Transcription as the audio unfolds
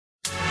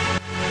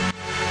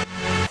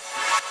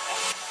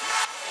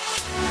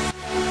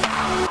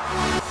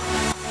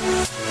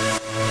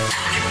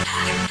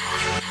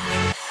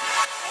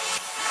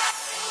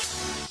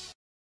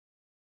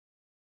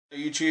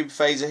YouTube,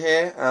 Fazer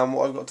here, and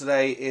what I've got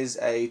today is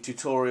a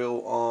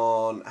tutorial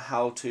on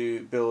how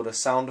to build a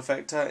sound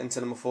effector in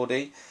Cinema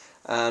 4D,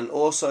 and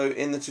also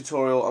in the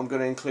tutorial I'm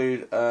going to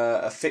include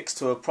a fix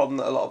to a problem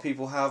that a lot of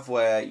people have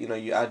where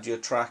you add your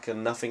track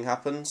and nothing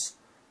happens,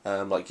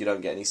 like you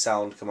don't get any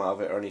sound come out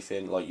of it or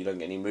anything, like you don't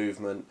get any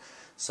movement.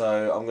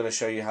 So I'm going to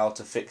show you how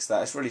to fix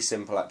that. It's really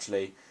simple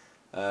actually.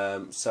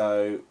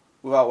 So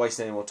without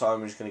wasting any more time,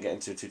 we're just going to get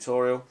into a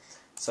tutorial.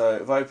 So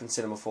if I open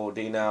Cinema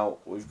 4D now,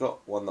 we've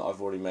got one that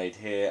I've already made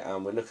here,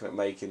 and we're looking at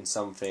making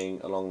something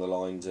along the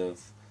lines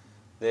of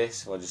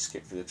this. If I just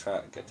skip through the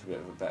track, get to a bit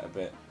of a better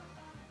bit.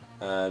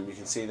 You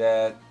can see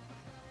there,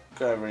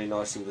 going really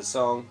nicely with the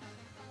song.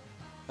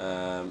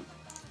 Go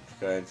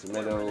into the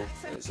middle,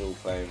 it's all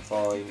playing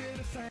fine.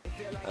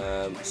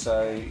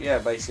 So yeah,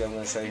 basically I'm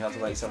going to show you how to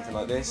make something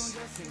like this.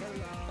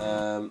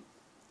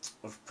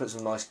 I've put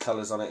some nice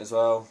colours on it as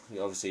well.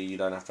 Obviously you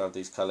don't have to have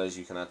these colours,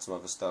 you can add some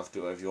other stuff,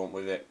 do whatever you want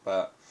with it,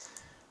 but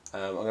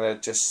I'm going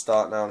to just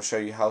start now and show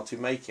you how to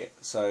make it.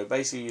 So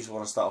basically you just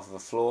want to start off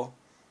with a floor,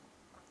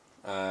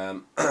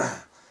 and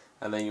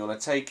then you want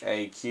to take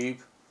a cube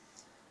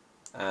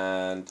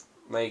and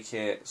make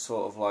it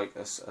sort of like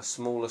a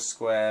smaller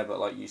square, but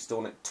like you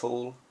still want it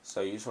tall, so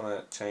you just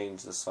want to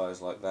change the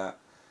size like that,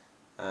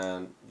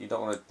 and you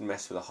don't want to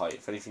mess with the height.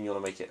 If anything, you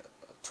want to make it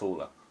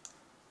taller.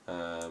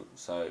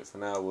 So for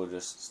now we'll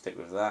just stick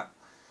with that.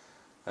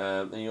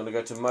 Then you want to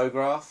go to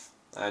MoGraph,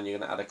 and you're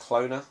going to add a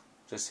cloner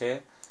just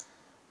here,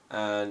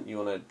 and you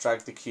want to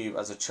drag the cube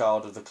as a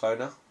child of the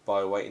cloner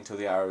by waiting until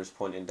the arrow is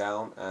pointing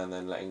down and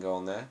then letting go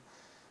on there.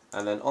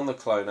 And then on the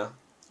cloner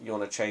you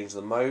want to change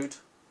the mode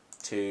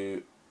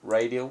to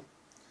radial,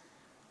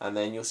 and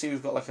then you'll see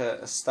we've got like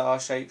a star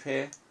shape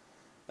here,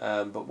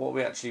 but what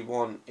we actually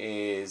want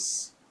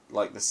is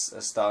like this,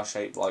 a star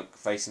shape like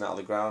facing out of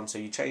the ground. So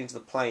you change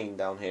the plane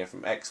down here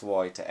from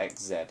XY to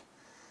XZ,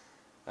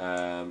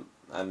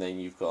 and then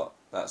you've got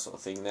that sort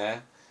of thing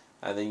there,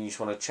 and then you just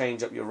want to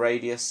change up your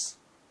radius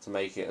to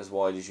make it as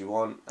wide as you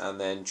want, and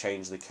then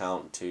change the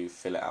count to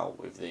fill it out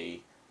with the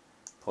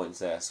points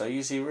there. So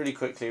you see really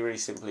quickly, really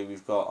simply,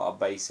 we've got our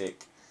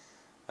basic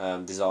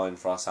design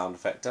for our sound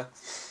effector.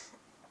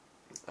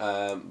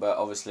 But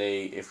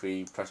obviously if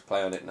we press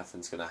play on it,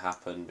 nothing's going to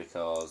happen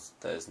because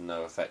there's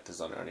no effectors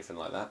on it or anything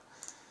like that.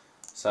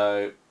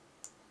 So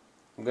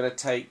I'm going to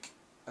take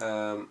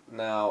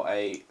now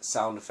a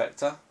sound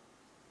effector,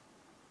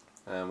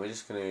 and we're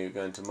just going to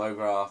go into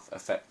MoGraph,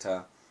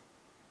 Effector,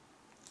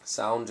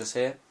 Sound just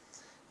here,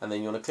 and then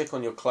you want to click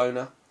on your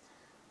cloner,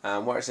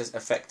 and where it says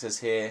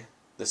Effectors here,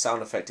 the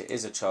sound effector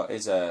is a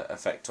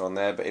effector on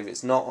there, but if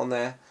it's not on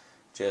there,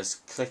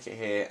 just click it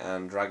here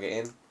and drag it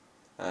in,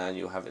 and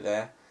you'll have it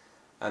there.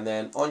 And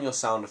then on your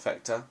sound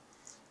effector,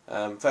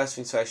 first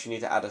things first, you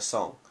need to add a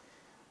song.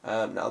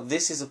 Now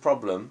this is a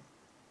problem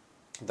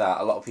that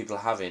a lot of people are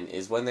having,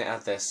 is when they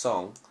add their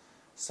song,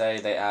 say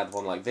they add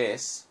one like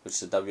this, which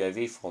is a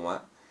WAV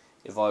format,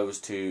 if I was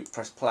to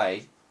press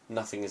play,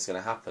 nothing is going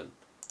to happen.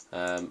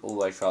 All the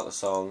way throughout the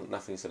song,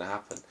 nothing's going to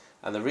happen.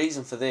 And the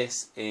reason for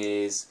this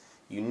is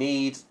you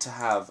need to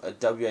have a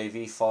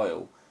WAV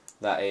file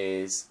that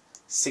is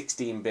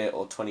 16-bit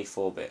or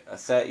 24-bit. A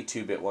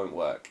 32-bit won't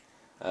work.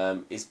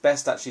 It's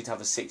best actually to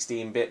have a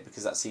 16-bit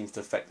because that seems to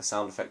affect the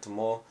sound effector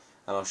more,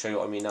 and I'll show you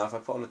what I mean now. If I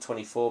put on a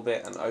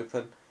 24-bit and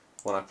open,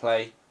 when I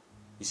play,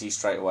 you see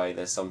straight away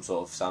there's some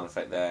sort of sound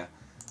effect there.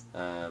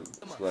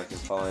 It's working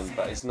fine,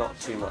 but it's not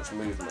too much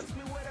movement.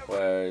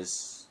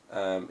 Whereas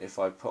if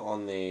I put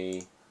on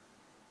the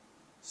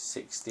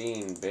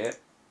 16-bit,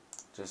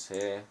 just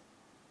here,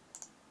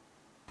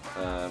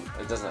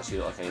 it doesn't actually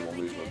look like any more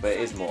movement, but it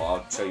is more.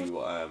 I'll show you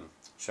what I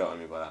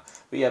mean by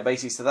that. But yeah,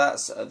 basically, so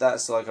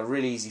that's like a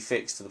really easy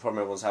fix to the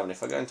problem everyone's having.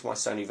 If I go into my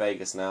Sony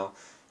Vegas now,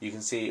 you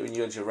can see when you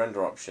go into your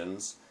render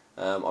options,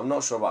 I'm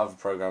not sure about other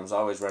programs, I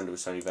always render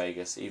with Sony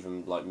Vegas,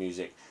 even like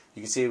music.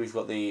 You can see we've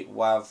got the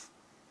WAV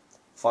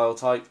file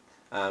type,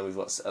 and we've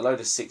got a load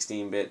of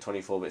 16-bit,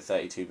 24-bit,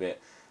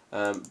 32-bit.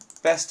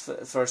 Best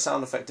for a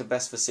sound effector,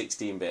 best for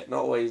 16-bit.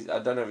 Not always, I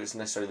don't know if it's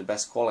necessarily the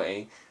best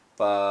quality,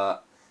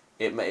 but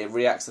it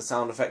reacts the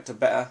sound effector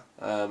better,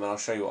 and I'll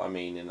show you what I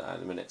mean in a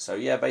minute. So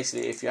yeah,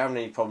 basically if you're having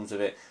any problems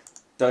with it,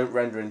 don't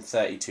render in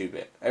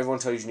 32-bit. Everyone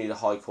tells you need a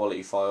high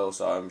quality file,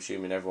 so I'm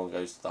assuming everyone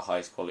goes to the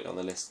highest quality on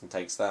the list and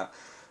takes that.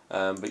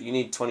 But you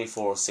need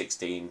 24 or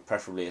 16,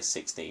 preferably a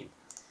 16.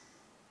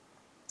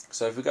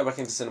 So if we go back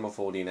into Cinema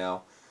 4D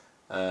now,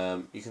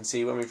 you can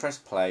see when we press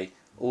play,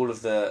 all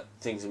of the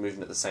things are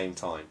moving at the same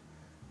time.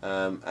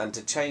 And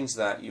to change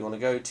that, you want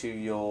to go to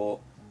your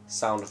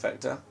sound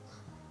effector,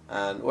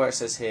 and where it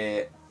says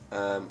here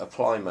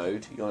apply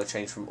mode, you want to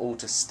change from all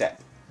to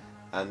step,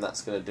 and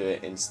that's going to do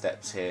it in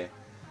steps here.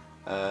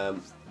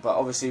 But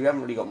obviously we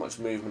haven't really got much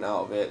movement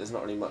out of it, there's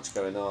not really much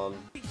going on,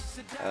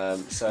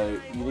 so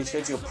you need to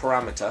go to your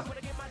parameter,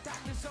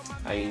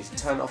 and you need to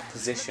turn off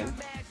position,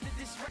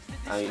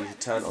 and you need to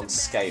turn on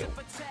scale.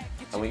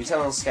 And when you turn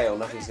on scale,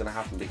 nothing's going to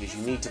happen because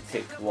you need to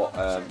pick what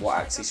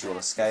axis you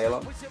want to scale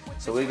on.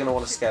 So we're going to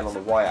want to scale on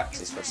the Y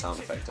axis for a sound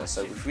effector.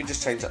 So if we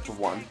just change that to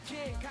 1,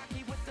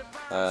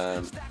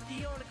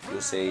 you'll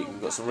you'll see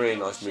we've got some really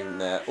nice movement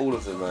there. All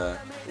of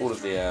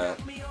the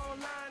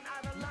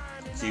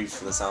cues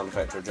for the sound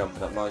effect are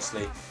jumping up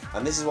nicely,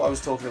 and this is what I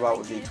was talking about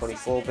with the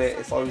 24-bit.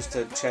 If I was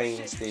to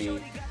change the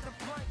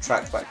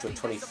track back to a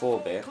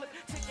 24-bit,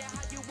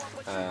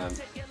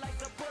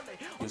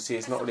 you'll see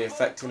it's not really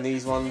affecting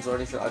these ones or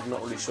anything. I'm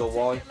not really sure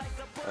why.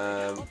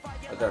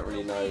 I don't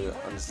really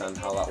understand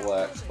how that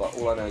works, but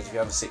all I know is if you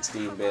have a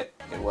 16-bit,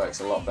 it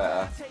works a lot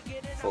better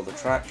for the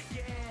track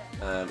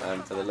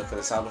and for the look of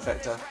the sound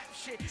effector.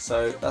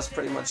 So that's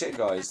pretty much it,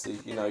 guys.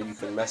 You know, you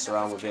can mess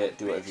around with it,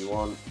 do whatever you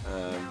want.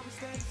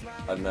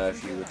 I don't know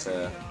if you were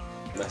to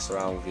mess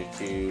around with your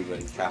cube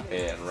and cap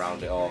it and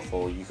round it off,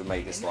 or you can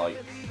make this like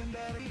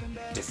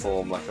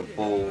deform like a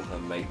ball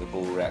and make the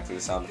ball react to the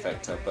sound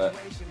effector. But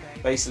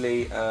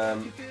basically,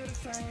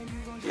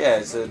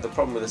 yeah, so the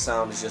problem with the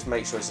sound is just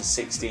make sure it's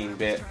a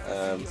 16-bit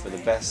for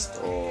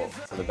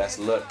the best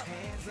look,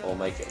 or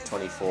make it a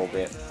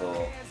 24-bit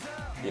for,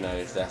 you know,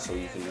 if that's all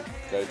you can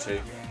go to.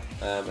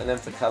 And then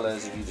for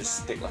colours, if you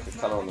just stick like a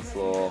colour on the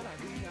floor,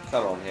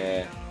 colour on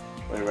here,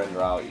 when you render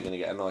out, you're going to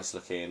get a nice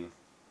looking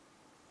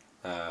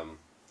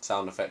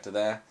sound effector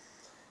there.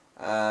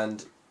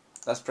 And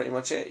that's pretty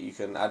much it. You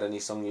can add any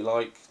song you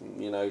like,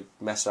 you know,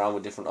 mess around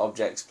with different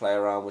objects, play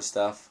around with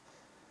stuff.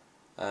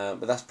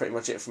 But that's pretty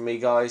much it from me,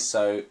 guys.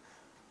 So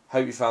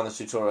hope you found the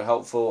tutorial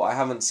helpful. I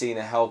haven't seen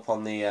a help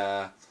on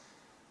the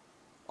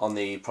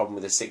problem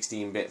with the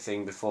 16-bit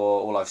thing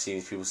before. All I've seen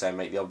is people saying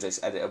make the objects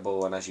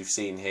editable, and as you've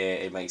seen here,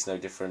 it makes no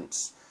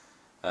difference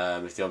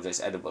if the object's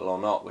editable or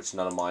not, which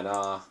none of mine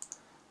are.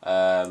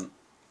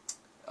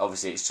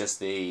 Obviously, it's just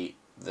the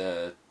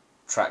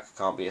track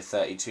can't be a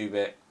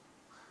 32-bit.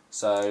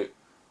 So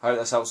I hope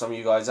that's helped some of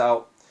you guys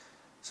out.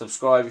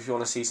 Subscribe if you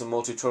want to see some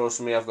more tutorials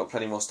from me. I've got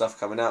plenty more stuff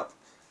coming up.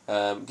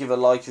 Give a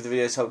like if the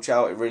video's helped you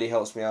out. It really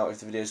helps me out if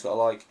the video's got a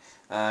like.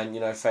 And, you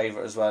know,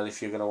 favourite as well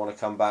if you're going to want to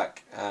come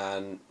back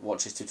and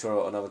watch this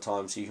tutorial another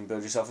time so you can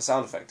build yourself a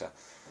sound effector.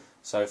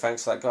 So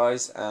thanks for that,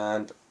 guys,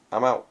 and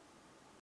I'm out.